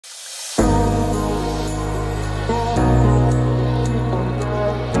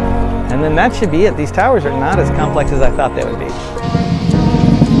and then that should be it. These towers are not as complex as I thought they would be.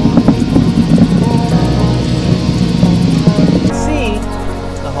 See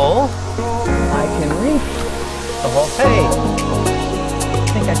the hole? I can reach the hole. Hey, I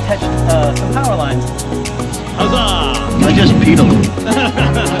think I touched some power lines. Huzzah! I just peed a little.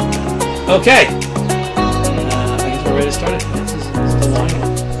 Okay. I guess we're ready to start it. This is the long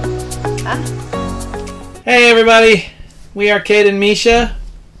one. Hey everybody, we are Cade and Misha,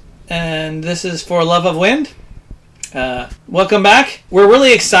 and this is For Love of Wind. Welcome back. We're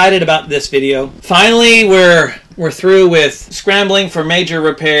really excited about this video. Finally, we're through with scrambling for major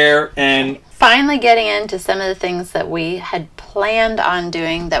repair and finally getting into some of the things that we had planned on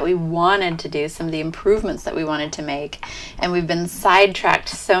doing, that we wanted to do, some of the improvements that we wanted to make. And we've been sidetracked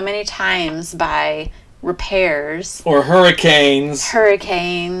so many times by repairs. Or hurricanes.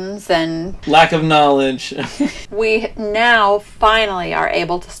 And lack of knowledge. We now finally are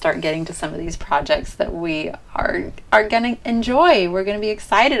able to start getting to some of these projects that we are going to enjoy. We're going to be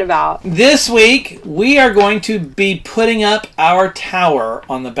excited about. This week, we are going to be putting up our tower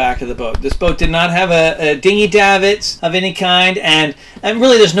on the back of the boat. This boat did not have a dinghy davits of any kind, and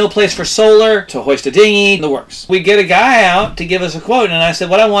really there's no place for solar to hoist a dinghy in the works. We get a guy out to give us a quote, and I said,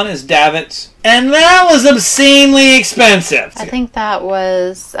 what I want is davits. And that was obscenely expensive. I think that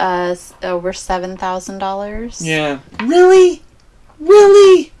was over $7,000. Yeah. Really?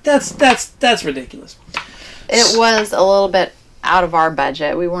 Really? That's ridiculous. It was a little bit out of our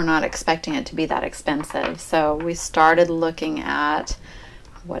budget. We were not expecting it to be that expensive. So we started looking at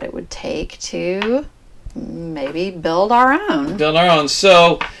what it would take to maybe build our own. Build our own.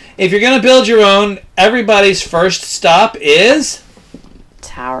 So if you're going to build your own, everybody's first stop is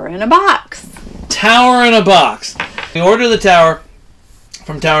Tower in a Box. Tower in a Box. We ordered the tower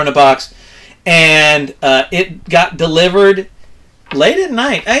from Tower in a Box, and it got delivered late at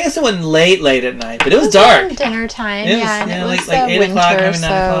night. I guess it wasn't late at night, but it was dark. Dinner time, it was, yeah. And yeah, it was like 8 o'clock, maybe 9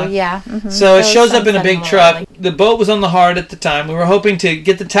 o'clock. Yeah. So it shows up in a big truck. The boat was on the hard at the time. We were hoping to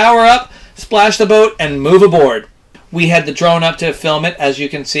get the tower up, splash the boat, and move aboard. We had the drone up to film it, as you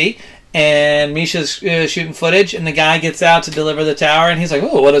can see. And Misha's shooting footage, and the guy gets out to deliver the tower, and he's like,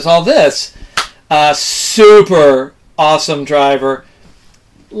 oh, what is all this? Super awesome driver.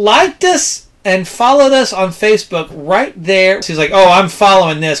 Liked us and followed us on Facebook right there. He's like, oh, I'm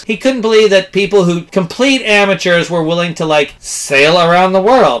following this. He couldn't believe that people who complete amateurs were willing to, like, sail around the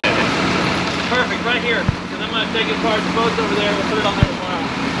world. Perfect, right here, because I'm going to take it apart. The boat's over there. We'll put it on there tomorrow.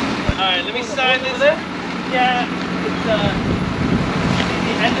 All right, let me sign this. There? Yeah, it's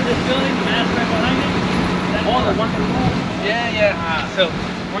the end of this building, the mast right behind it. Oh, the one from the wall? Yeah. So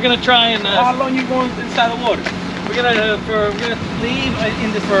we're gonna try and. How long you going inside the water? We're gonna leave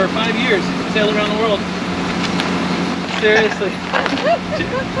in this for 5 years, sail around the world. Seriously.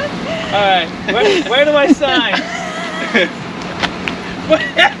 All right, where do I sign?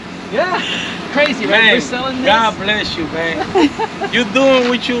 Yeah. Crazy, right? Man, we're selling this. God bless you, man. You're doing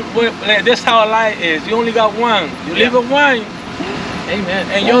what you. That's how life is. You only got one. You live with one. Amen.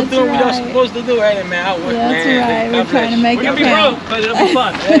 And you're doing what you're supposed to do, right, man? That's right. We're trying to make it count. We're gonna be broke, but it'll be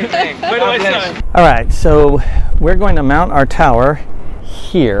fun. Hey, where do I sign? All right, so we're going to mount our tower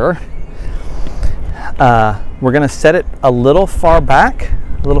here. We're going to set it a little farther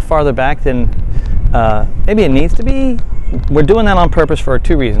back than maybe it needs to be. We're doing that on purpose for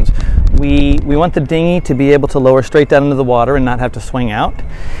 2 reasons. We want the dinghy to be able to lower straight down into the water and not have to swing out.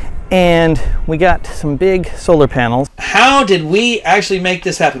 And we got some big solar panels. How did we actually make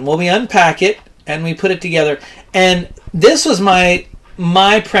this happen? Well, we unpack it and we put it together. And this was my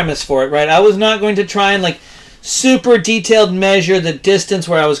premise for it, right? I was not going to try and like super detailed measure the distance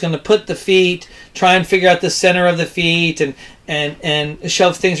where I was going to put the feet, try and figure out the center of the feet and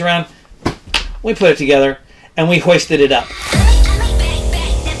shove things around. We put it together and we hoisted it up.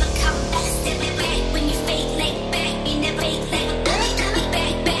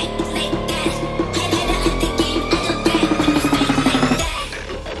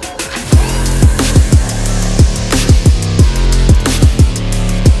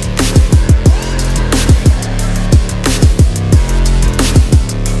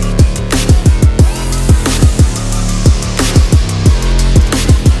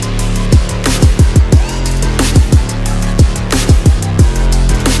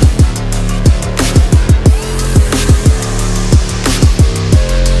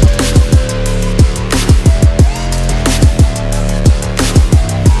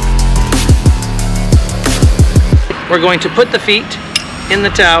 We're going to put the feet in the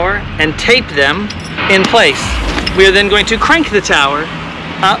tower and tape them in place. We are then going to crank the tower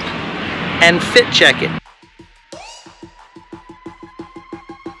up and fit check it.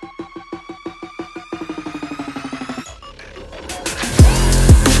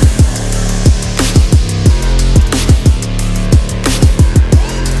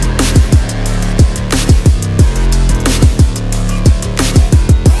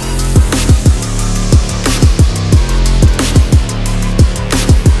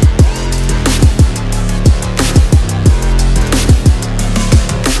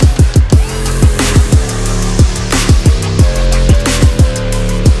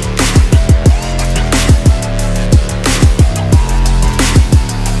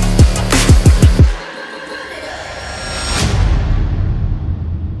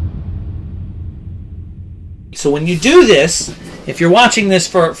 So when you do this, if you're watching this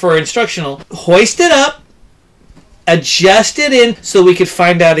for instructional, hoist it up, adjust it in so we could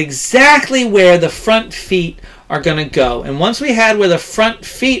find out exactly where the front feet are going to go. And once we had where the front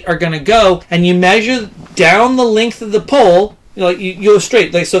feet are going to go, and you measure down the length of the pole, you go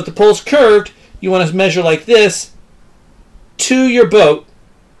straight. Like, so if the pole's curved, you want to measure like this to your boat,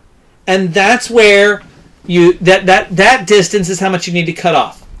 and that's where that distance is how much you need to cut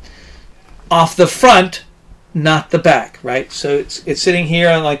off the front, not the back, right? So it's sitting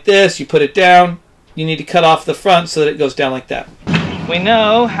here like this. You put it down. You need to cut off the front so that it goes down like that. We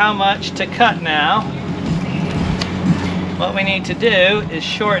know how much to cut now. What we need to do is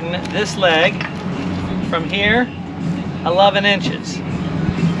shorten this leg from here 11 inches.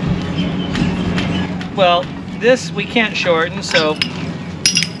 Well, this we can't shorten, so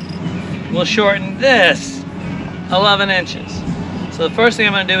we'll shorten this 11 inches. So the first thing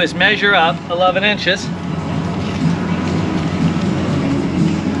I'm going to do is measure up 11 inches.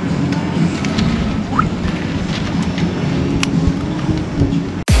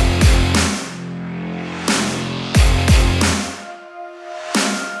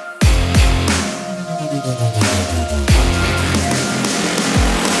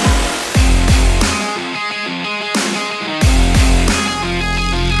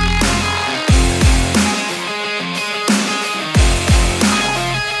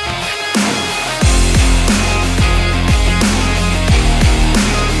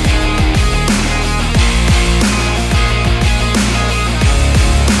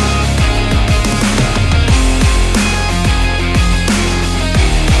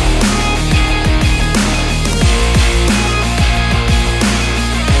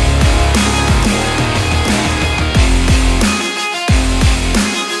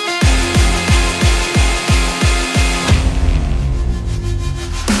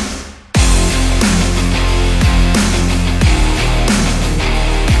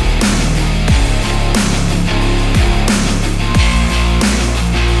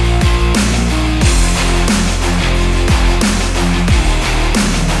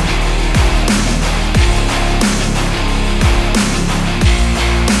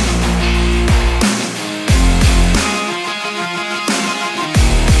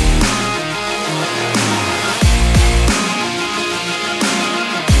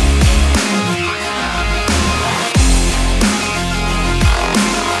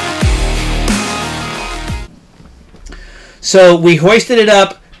 So we hoisted it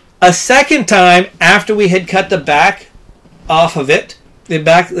up a second time after we had cut the back off of it,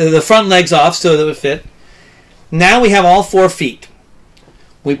 the front legs off so that it would fit. Now we have all 4 feet.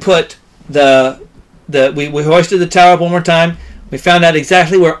 We put we hoisted the tower up one more time. We found out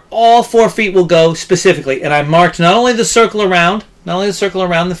exactly where all 4 feet will go specifically, and I marked not only the circle around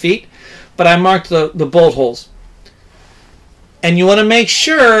the feet, but I marked the bolt holes. And you want to make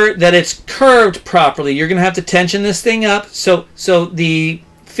sure that it's curved properly. You're going to have to tension this thing up. So the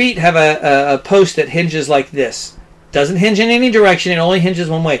feet have a post that hinges like this. Doesn't hinge in any direction. It only hinges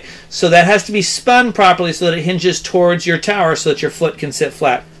one way. So that has to be spun properly so that it hinges towards your tower so that your foot can sit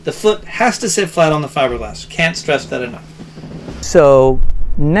flat. The foot has to sit flat on the fiberglass. Can't stress that enough. So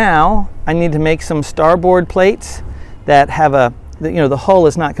now I need to make some starboard plates that have the hull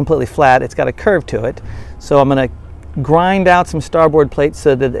is not completely flat. It's got a curve to it. So I'm going to grind out some starboard plates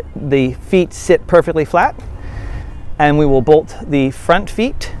so that the feet sit perfectly flat, and we will bolt the front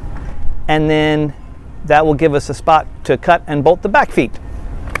feet, and then that will give us a spot to cut and bolt the back feet,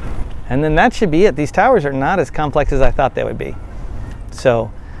 and then that should be it. These towers are not as complex as I thought they would be.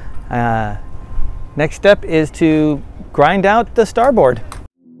 So next step is to grind out the starboard.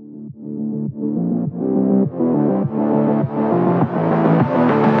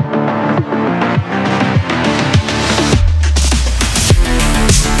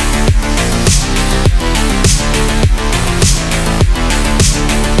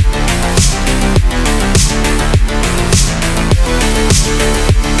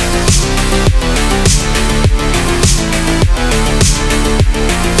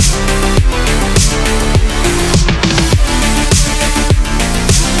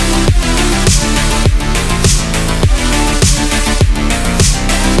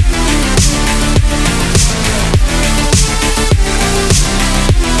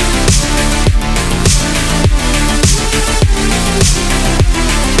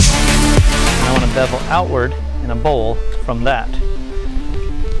 Bevel outward in a bowl from that.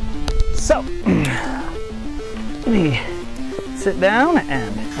 So let me sit down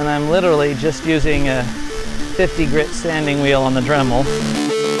and I'm literally just using a 50 grit sanding wheel on the Dremel.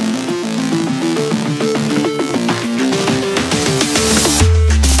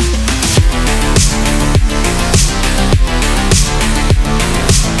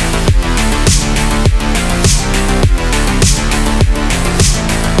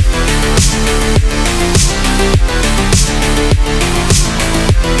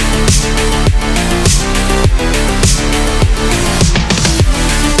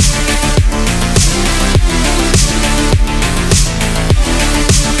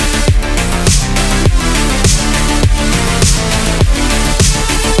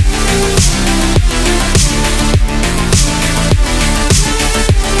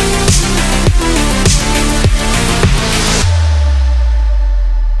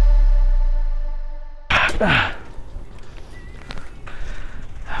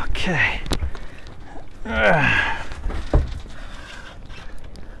 Okay.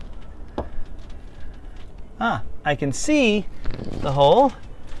 I can see the hole.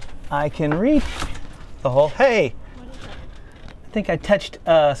 I can reach the hole. Hey! I think I touched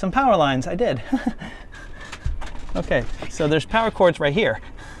some power lines. I did. Okay, so there's power cords right here.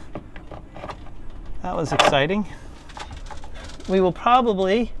 That was exciting. We will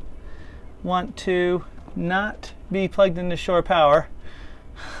probably want to not be plugged into shore power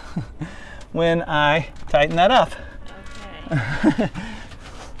when I tighten that up. Okay.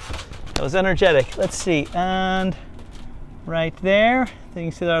 That was energetic. Let's see, and right there, you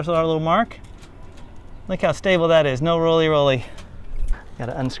can see there's our little mark. Look how stable that is, no rolly.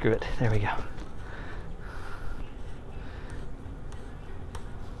 Gotta unscrew it, there we go.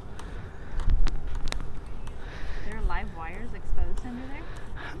 There are live wires exposed under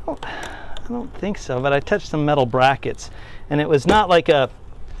there? I don't think so, but I touched some metal brackets, and it was not like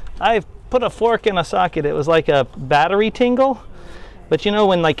I put a fork in a socket, it was like a battery tingle. But you know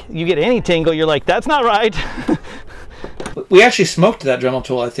when like you get any tingle, you're like, that's not right. We actually smoked that Dremel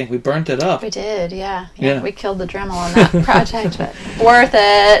tool, I think. We burnt it up. We did, yeah. We killed the Dremel on that project, but worth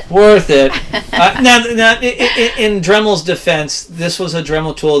it. Worth it. Now, in Dremel's defense, this was a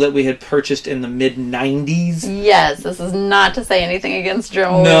Dremel tool that we had purchased in the mid-90s. Yes, this is not to say anything against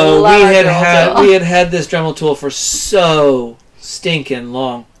Dremel. No, we had this Dremel tool for so stinking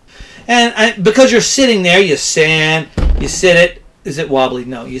long. And because you're sitting there, you sand, you sit it. Is it wobbly?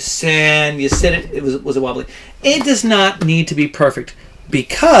 No. You sand, you sit it. Was it wobbly? It does not need to be perfect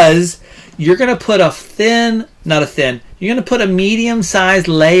because you're going to put you're going to put a medium-sized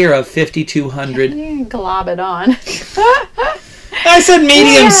layer of 5200. You can glob it on. I said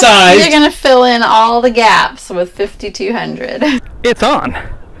medium-sized. You're going to fill in all the gaps with 5200. It's on.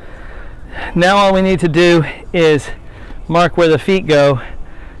 Now all we need to do is mark where the feet go,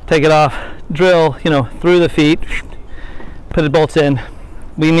 take it off, drill, through the feet, put the bolts in.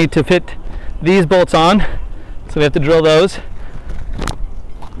 We need to fit these bolts on, so we have to drill those.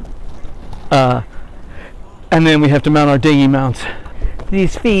 And then we have to mount our dinghy mounts.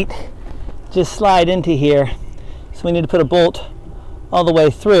 These feet just slide into here, so we need to put a bolt all the way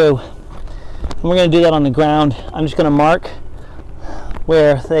through. And we're going to do that on the ground. I'm just going to mark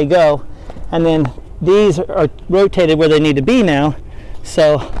where they go, and then these are rotated where they need to be now,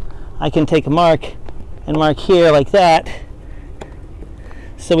 so I can take a mark and mark here like that,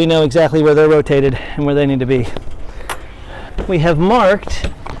 so we know exactly where they're rotated and where they need to be. We have marked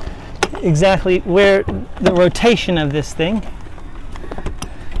exactly where the rotation of this thing.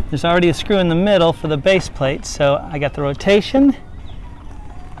 There's already a screw in the middle for the base plate, so I got the rotation.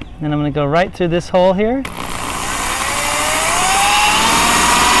 And I'm going to go right through this hole here.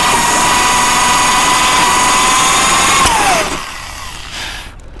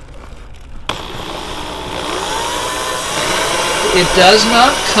 It does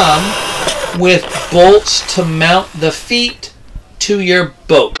not come with bolts to mount the feet to your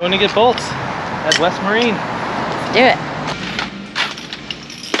boat. You want to get bolts at West Marine? Let's do it.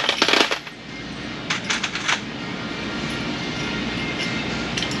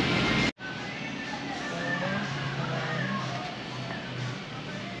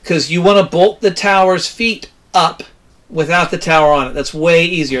 Because you want to bolt the tower's feet up without the tower on it. That's way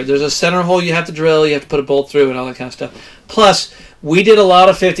easier. There's a center hole you have to drill, you have to put a bolt through and all that kind of stuff. Plus, we did a lot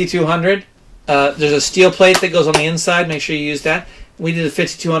of 5200. There's a steel plate that goes on the inside. Make sure you use that. We did a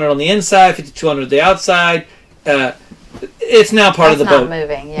 5200 on the inside, 5200 the outside. It's now part of the boat. It's not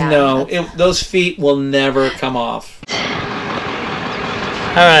moving, yeah. No, those feet will never come off.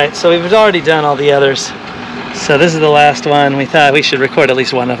 All right, so we've already done all the others. So this is the last one. We thought we should record at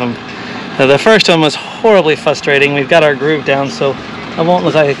least one of them. The first one was horribly frustrating. We've got our groove down, so I won't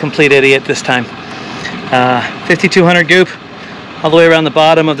look like a complete idiot this time. 5200 goop all the way around the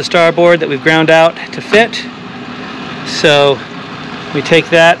bottom of the starboard that we've ground out to fit. So we take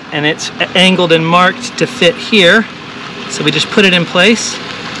that, and it's angled and marked to fit here. So we just put it in place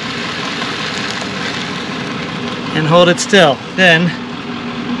and hold it still. Then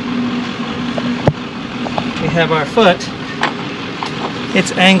we have our foot.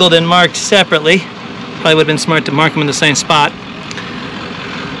 It's angled and marked separately. Probably would have been smart to mark them in the same spot.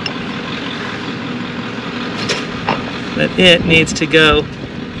 But it needs to go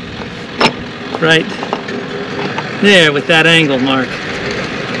right there with that angle mark.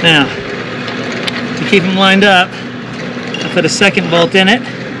 Now, to keep them lined up, I put a second bolt in it.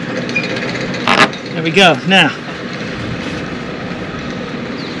 There we go. Now,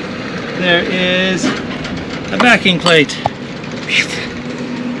 there is a backing plate.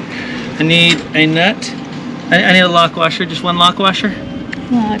 I need a nut. I need a lock washer, just one lock washer.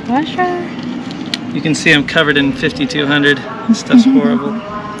 Lock washer. You can see I'm covered in 5200. Stuff's horrible.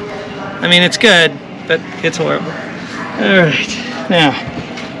 I mean, it's good, but it's horrible. Alright, now,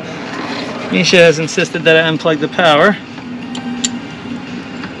 Misha has insisted that I unplug the power.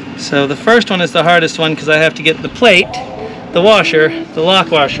 So the first one is the hardest one because I have to get the plate, the washer, the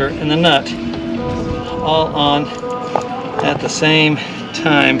lock washer, and the nut all on at the same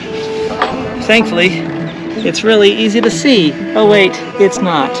time. Thankfully, it's really easy to see. Oh wait, it's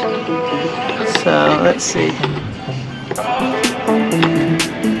not. So let's see.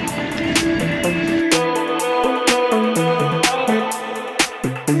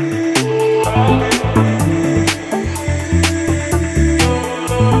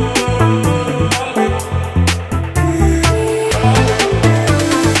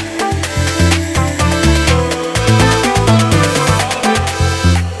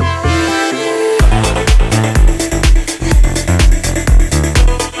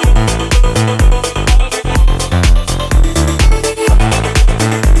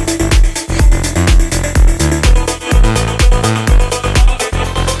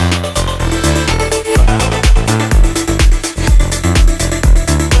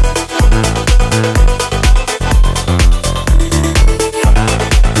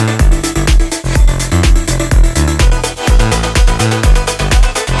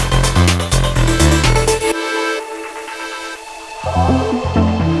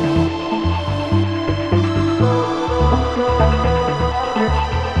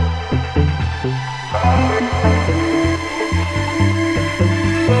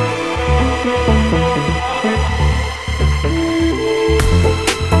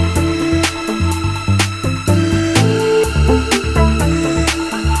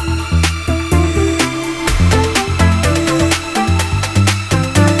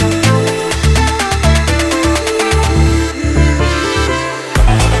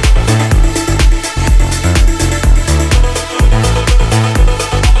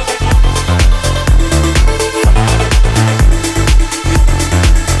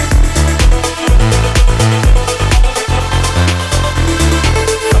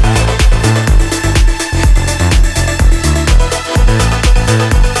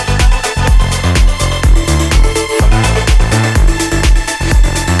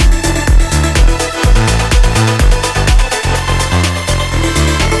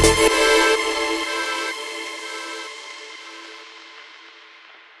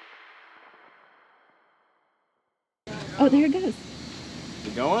 Oh, there it goes. Is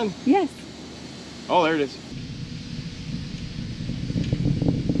it going? Yes. Oh, there it is.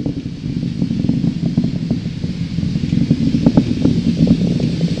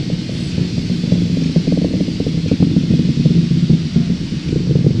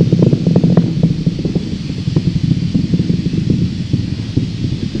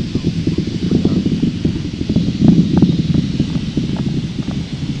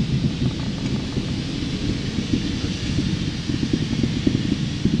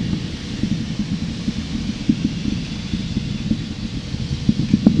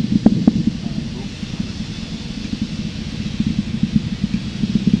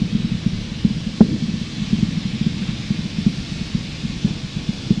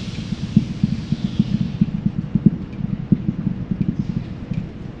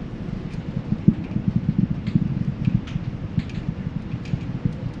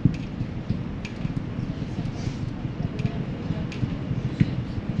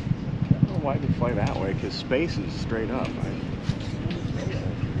 Why did it fly that way? Because space is straight up.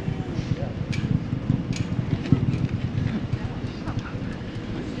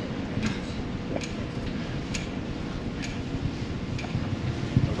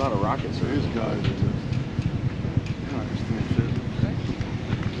 There's a lot of rockets. So these guys are just.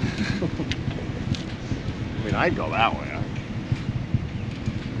 I mean, I'd go that way.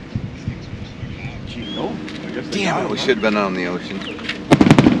 Gee, no. I guess Damn it, we should have been on the ocean.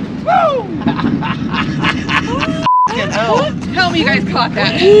 Tell me you guys caught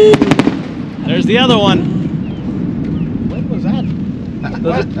that. There's the other one. When was that?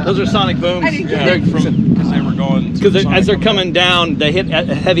 Those are sonic booms. Because they were going. Because as they're coming down, they hit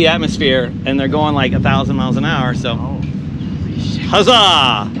a heavy atmosphere, and they're going like 1,000 miles an hour. So, huzzah!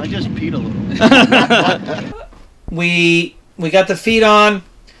 I just peed a little. we got the feet on.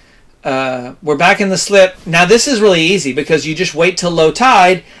 We're back in the slip. Now this is really easy because you just wait till low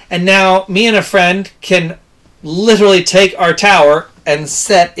tide, and now me and a friend can literally take our tower and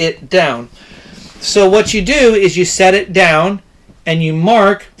set it down. So what you do is you set it down and you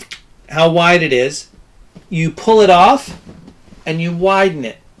mark how wide it is. You pull it off and you widen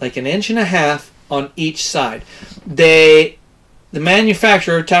it like 1.5 inches on each side. They The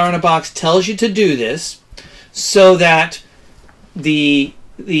manufacturer, Tower in a Box, tells you to do this so that the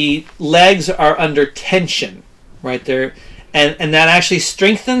legs are under tension right there, and that actually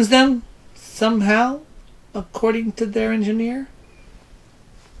strengthens them somehow, according to their engineer.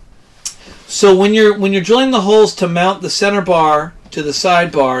 So when you're drilling the holes to mount the center bar to the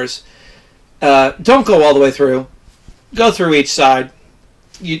side bars, don't go all the way through. Go through each side.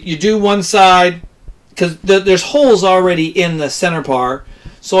 You do one side, because there's holes already in the center bar,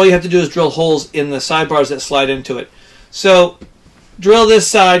 so all you have to do is drill holes in the sidebars that slide into it. So drill this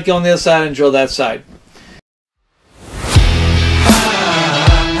side, go on the other side, and drill that side.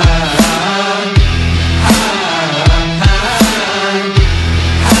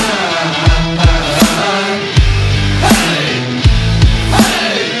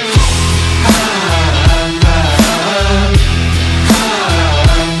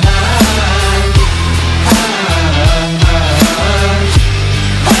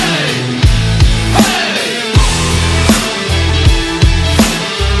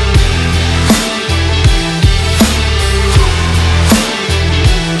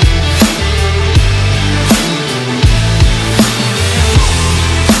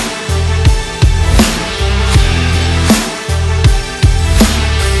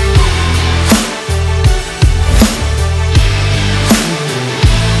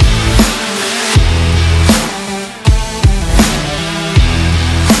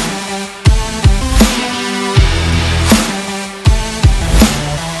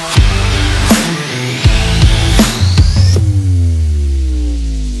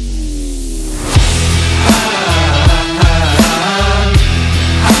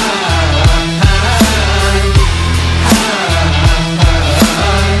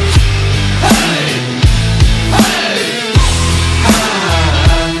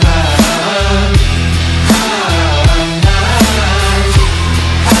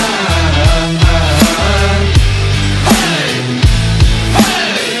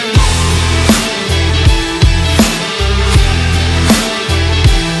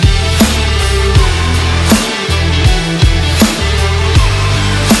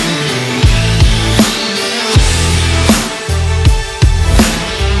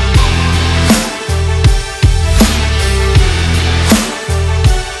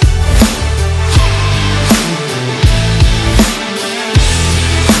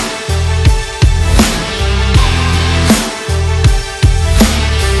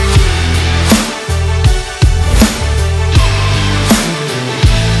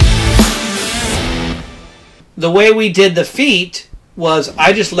 The way we did the feet was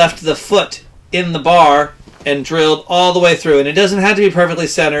I just left the foot in the bar and drilled all the way through. And it doesn't have to be perfectly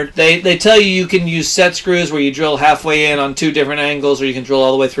centered. They tell you can use set screws where you drill halfway in on 2 different angles, or you can drill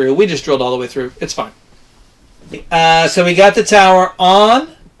all the way through. We just drilled all the way through. It's fine. So we got the tower on,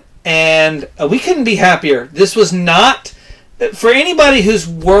 and we couldn't be happier. This was not, for anybody who's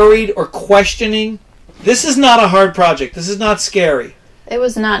worried or questioning, this is not a hard project. This is not scary. It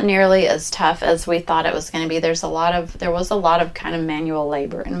was not nearly as tough as we thought it was going to be. There was a lot of kind of manual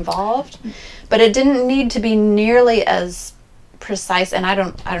labor involved, but it didn't need to be nearly as precise. And I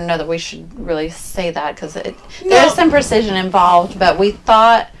don't know that we should really say that, because there is some precision involved. But we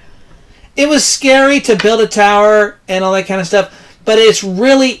thought it was scary to build a tower and all that kind of stuff. But it's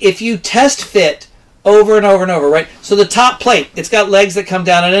really, if you test fit over and over and over, right? So the top plate, it's got legs that come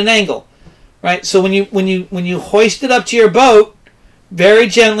down at an angle, right? So when you hoist it up to your boat, very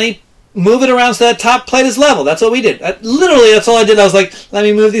gently move it around so that top plate is level. That's what we did. Literally, that's all I did. I was like, let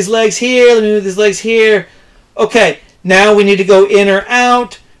me move these legs here. Let me move these legs here. Okay, now we need to go in or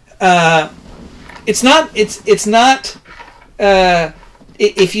out. If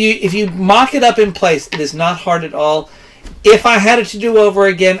you mock it up in place, it is not hard at all. If I had it to do over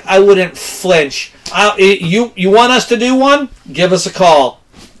again, I wouldn't flinch. You want us to do one? Give us a call.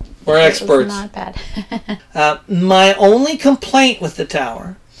 We're experts. Not bad. My only complaint with the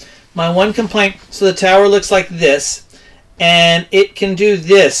tower, so the tower looks like this, and it can do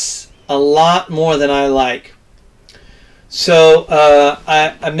this a lot more than I like. So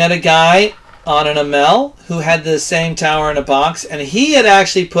I met a guy on an ML who had the same tower in a box, and he had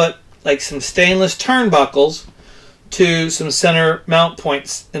actually put like some stainless turnbuckles to some center mount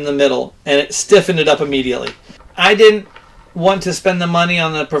points in the middle, and it stiffened it up immediately. I didn't want to spend the money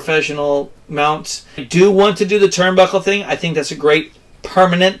on the professional mounts. I do want to do the turnbuckle thing. I think that's a great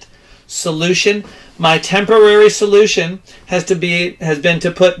permanent solution. My temporary solution has been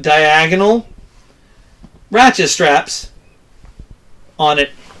to put diagonal ratchet straps on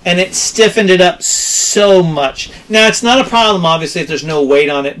it, and it stiffened it up so much. Now, it's not a problem, obviously, if there's no weight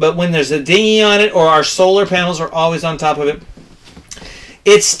on it, but when there's a dinghy on it or our solar panels are always on top of it,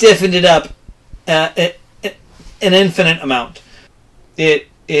 it stiffened it up an infinite amount. It's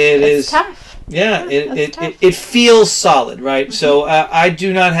is tough. Yeah, tough. It feels solid, right? So I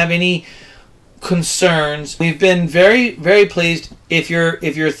do not have any concerns. We've been very, very pleased. If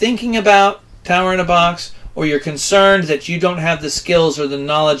you're thinking about tower in a box, or you're concerned that you don't have the skills or the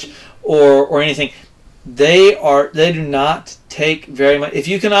knowledge or anything, they do not take very much. If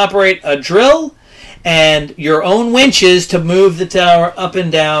you can operate a drill and your own winches to move the tower up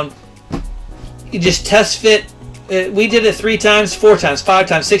and down, you just test fit. We did it 3 times, 4 times, 5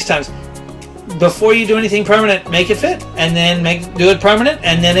 times, 6 times. Before you do anything permanent, make it fit, and then do it permanent,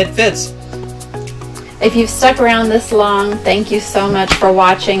 and then it fits. If you've stuck around this long, thank you so much for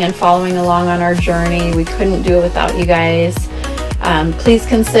watching and following along on our journey. We couldn't do it without you guys. Please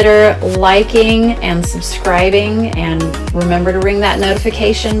consider liking and subscribing, and remember to ring that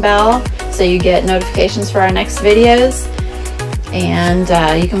notification bell so you get notifications for our next videos. And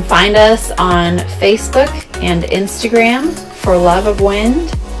you can find us on Facebook and Instagram for Love of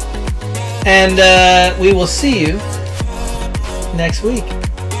Wind. And we will see you next week.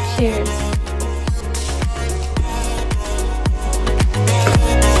 Cheers.